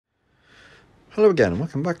Hello again,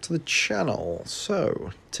 welcome back to the channel.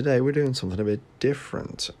 So, today we're doing something a bit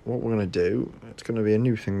different. What we're going to do, it's going to be a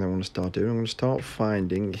new thing that I want to start doing. I'm going to start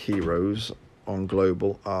finding heroes on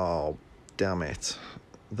global, oh damn it,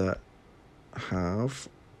 that have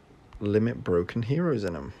limit broken heroes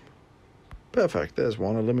in them. Perfect, there's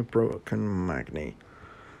one, a limit broken Magni.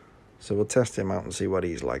 So we'll test him out and see what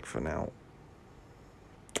he's like for now.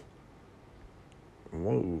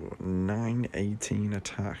 Whoa, 918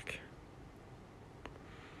 attack.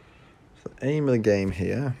 So the aim of the game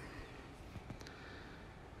here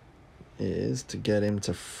is to get him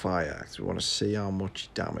to fire. So we want to see how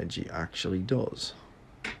much damage he actually does.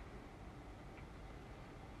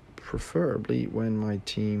 Preferably when my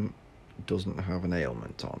team doesn't have an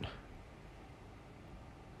ailment on.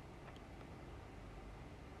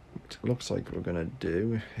 Which it looks like we're going to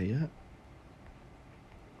do here.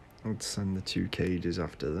 Let's send the 2 cages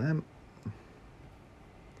after them.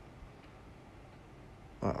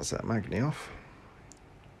 That'll set Magni off.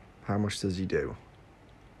 How much does he do?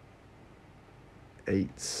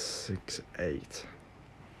 868.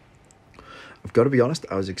 I've got to be honest,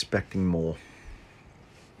 I was expecting more.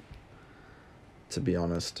 To be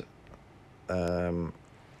honest.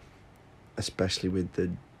 Especially with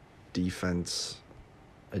the defense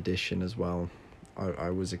addition as well.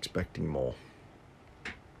 I was expecting more.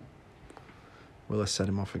 Will I set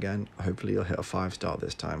him off again? Hopefully he'll hit a 5-star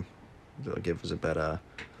this time. That'll give us a better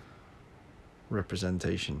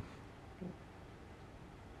representation.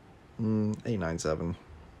 897.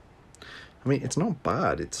 I mean, it's not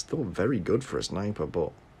bad. It's still very good for a sniper,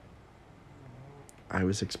 but I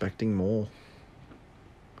was expecting more.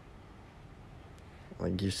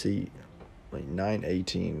 Like, you see, like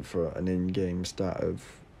 918 for an in-game stat of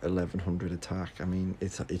 1100 attack. I mean,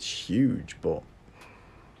 it's huge, but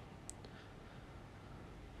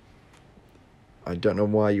I don't know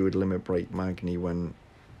why you would limit break Magni when,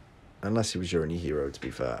 unless he was your only hero, to be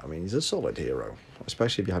fair. I mean, he's a solid hero,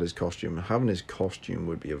 especially if you had his costume. Having his costume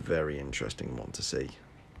would be a very interesting one to see.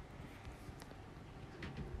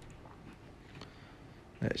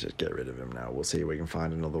 Let's just get rid of him now. We'll see if we can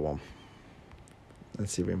find another one.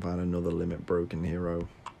 Let's see if we can find another limit broken hero.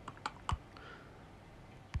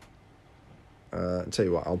 Tell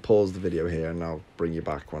you what, I'll pause the video here and I'll bring you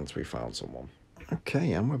back once we found someone.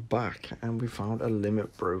 Okay, and we're back, and we found a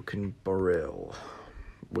limit broken Beryl,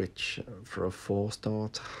 which for a 4-star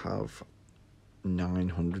to have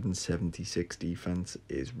 976 defense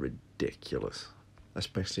is ridiculous,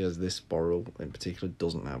 especially as this Beryl in particular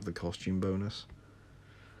doesn't have the costume bonus.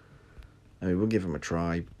 I mean, we'll give him a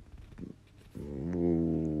try.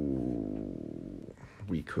 Ooh,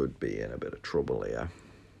 we could be in a bit of trouble here.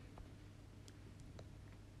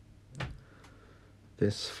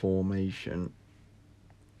 This formation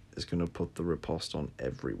is going to put the riposte on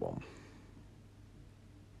everyone.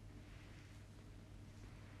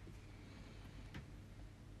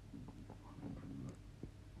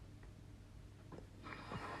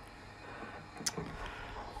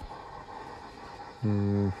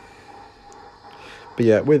 But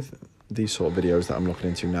yeah, with these sort of videos that I'm looking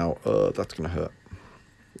into now, that's going to hurt.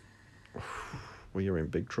 We are in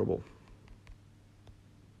big trouble.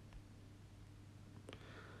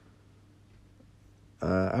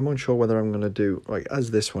 I'm unsure whether I'm going to do, like, as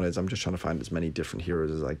this one is, I'm just trying to find as many different heroes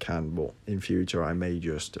as I can, but in future I may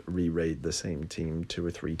just re-raid the same team 2 or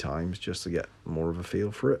 3 times just to get more of a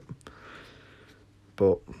feel for it.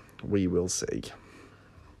 But we will see.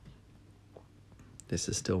 This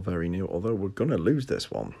is still very new, although we're going to lose this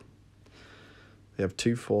one. They have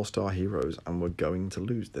 2 4-star heroes, and we're going to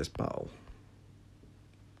lose this battle.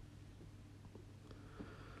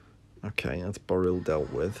 Okay, that's Beryl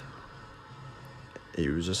dealt with. He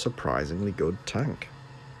was a surprisingly good tank.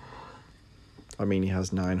 I mean, he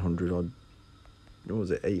has 900 odd. What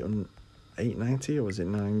was it, 890, or was it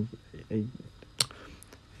 9? He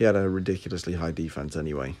had a ridiculously high defense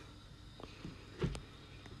anyway.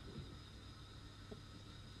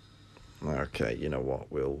 Okay, you know what?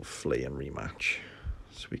 We'll flee and rematch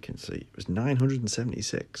so we can see. It was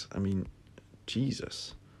 976. I mean,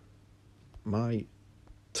 Jesus. My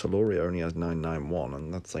Taloria only has 991,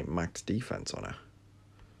 and that's like max defense on her.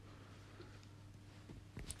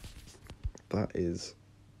 That is...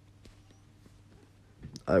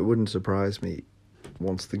 It wouldn't surprise me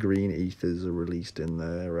once the green ethers are released in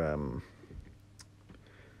their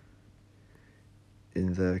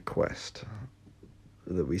quest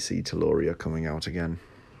that we see Taloria coming out again.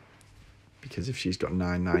 Because if she's got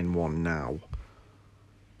 991 now,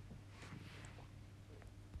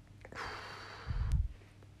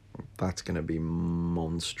 that's going to be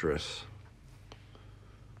monstrous.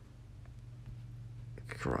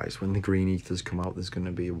 Christ, when the Green Ethers come out, there's going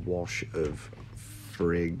to be a wash of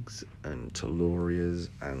Friggs and Tellurias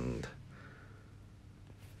and...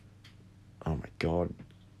 oh my god,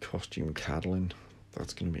 costume Cadlin.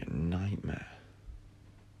 That's going to be a nightmare.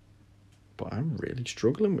 But I'm really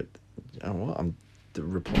struggling with... you know what? The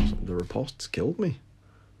riposte's killed me.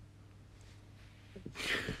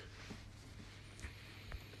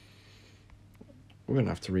 We're going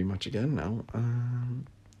to have to rematch again now.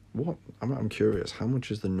 What? I'm curious. How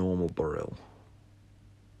much is the normal Burrill?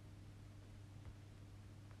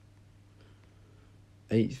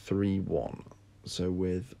 831. So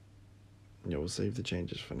with... yeah, we'll save the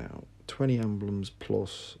changes for now. 20 emblems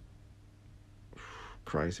plus...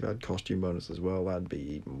 Christ, if I had costume bonus as well, that'd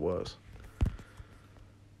be even worse.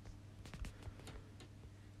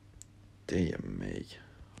 Dear me.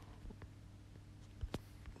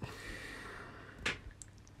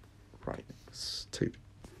 Right, let's take the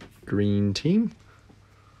green team.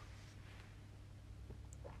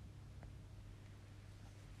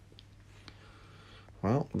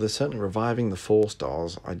 Well, they're certainly reviving the 4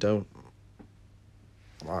 stars. I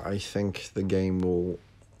think the game will...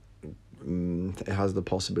 it has the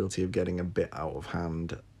possibility of getting a bit out of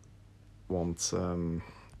hand once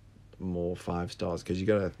more 5 stars, because you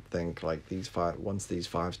gotta think like once these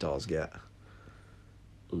 5 stars get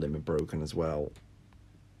limit broken as well,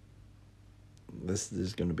 this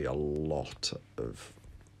is going to be a lot of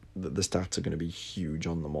the stats are going to be huge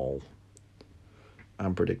on them all.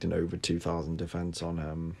 I'm predicting over 2,000 defense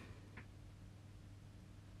on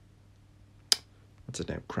what's his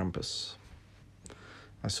name, Krampus.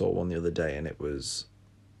 I saw one the other day and it was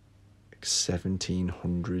like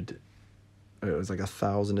 1,700. It was like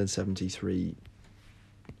 1,073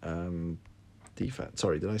 defense.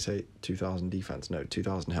 Sorry, did I say 2,000 defense? No,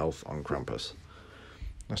 2,000 health on Krampus.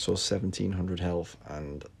 I saw 1,700 health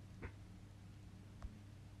and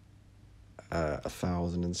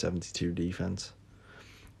 1,072 defense.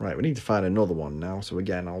 Right, we need to find another one now. So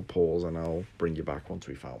again, I'll pause and I'll bring you back once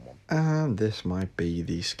we found one. And this might be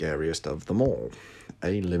the scariest of them all.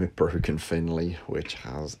 A limit broken Finley, which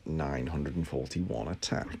has 941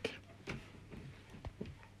 attack.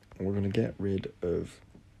 We're going to get rid of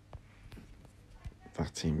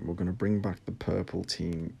that team. We're going to bring back the purple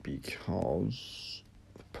team because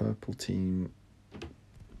the purple team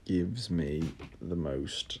gives me the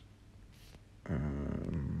most...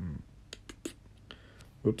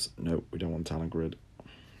 Whoops, no, we don't want talent grid.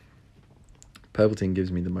 Purple team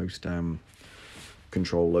gives me the most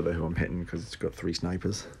control over who I'm hitting because it's got 3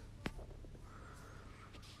 snipers.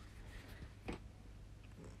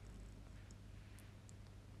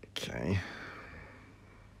 Okay.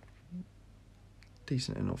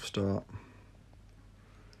 Decent enough start.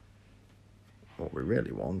 What we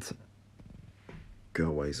really want... go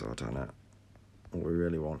away, Zardana. What we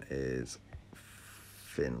really want is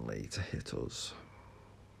Finley to hit us.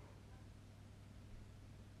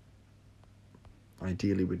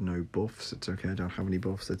 Ideally with no buffs. It's okay, I don't have any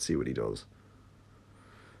buffs. Let's see what he does.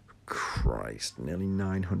 Christ, nearly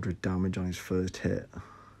 900 damage on his first hit.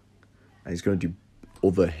 And he's going to do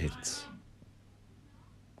other hits.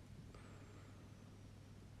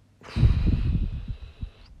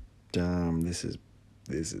 Damn, this is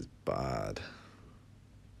bad.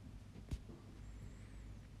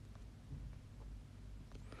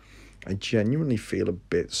 I genuinely feel a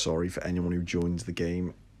bit sorry for anyone who joins the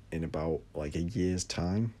game in about like a year's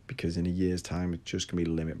time, because in a year's time it's just gonna be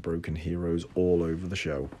limit broken heroes all over the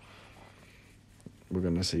show. We're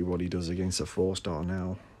gonna see what he does against a 4-star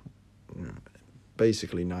now.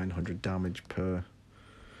 Basically 900 damage for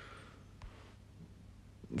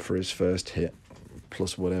his first hit,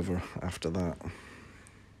 plus whatever after that.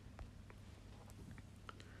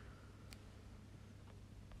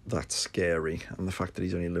 That's scary, and the fact that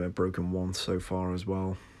he's only limit broken once so far as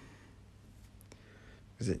well.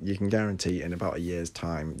 You can guarantee in about a year's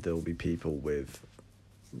time there'll be people with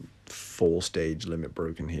 4-stage limit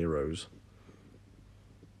broken heroes.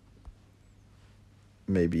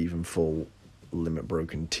 Maybe even full limit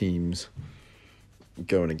broken teams.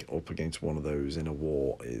 Going up against one of those in a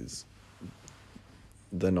war is...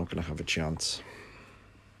 they're not going to have a chance.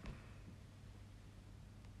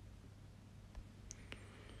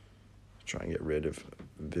 Try and get rid of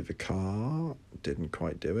Vivicar. Didn't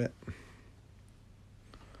quite do it.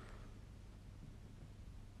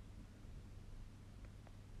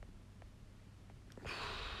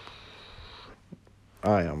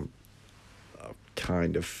 I am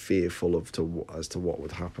kind of fearful as to what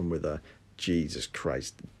would happen with a Jesus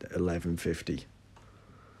Christ 1150.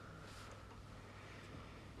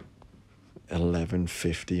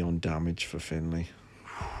 1150 on damage for Finley.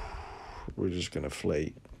 we're just going to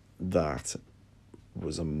flee. That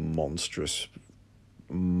was a monstrous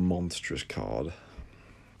card.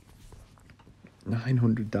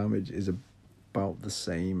 900 damage is about the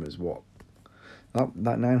same as what...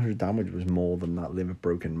 That 900 damage was more than that Liver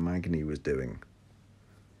Broken Magni was doing.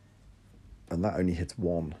 And that only hits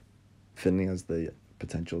one. Finley has the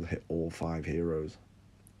potential to hit all 5 heroes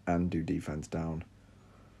and do defense down.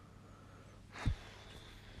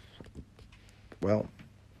 Well,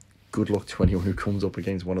 good luck to anyone who comes up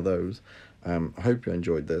against one of those. I hope you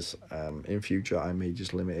enjoyed this. In future, I may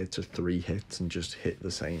just limit it to 3 hits and just hit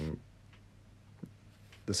the same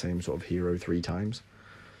sort of hero 3 times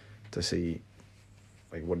to see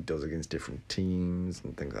like what it does against different teams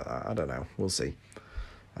and things like that. I don't know. We'll see.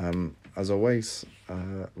 As always,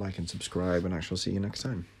 like and subscribe, and I shall see you next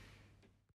time.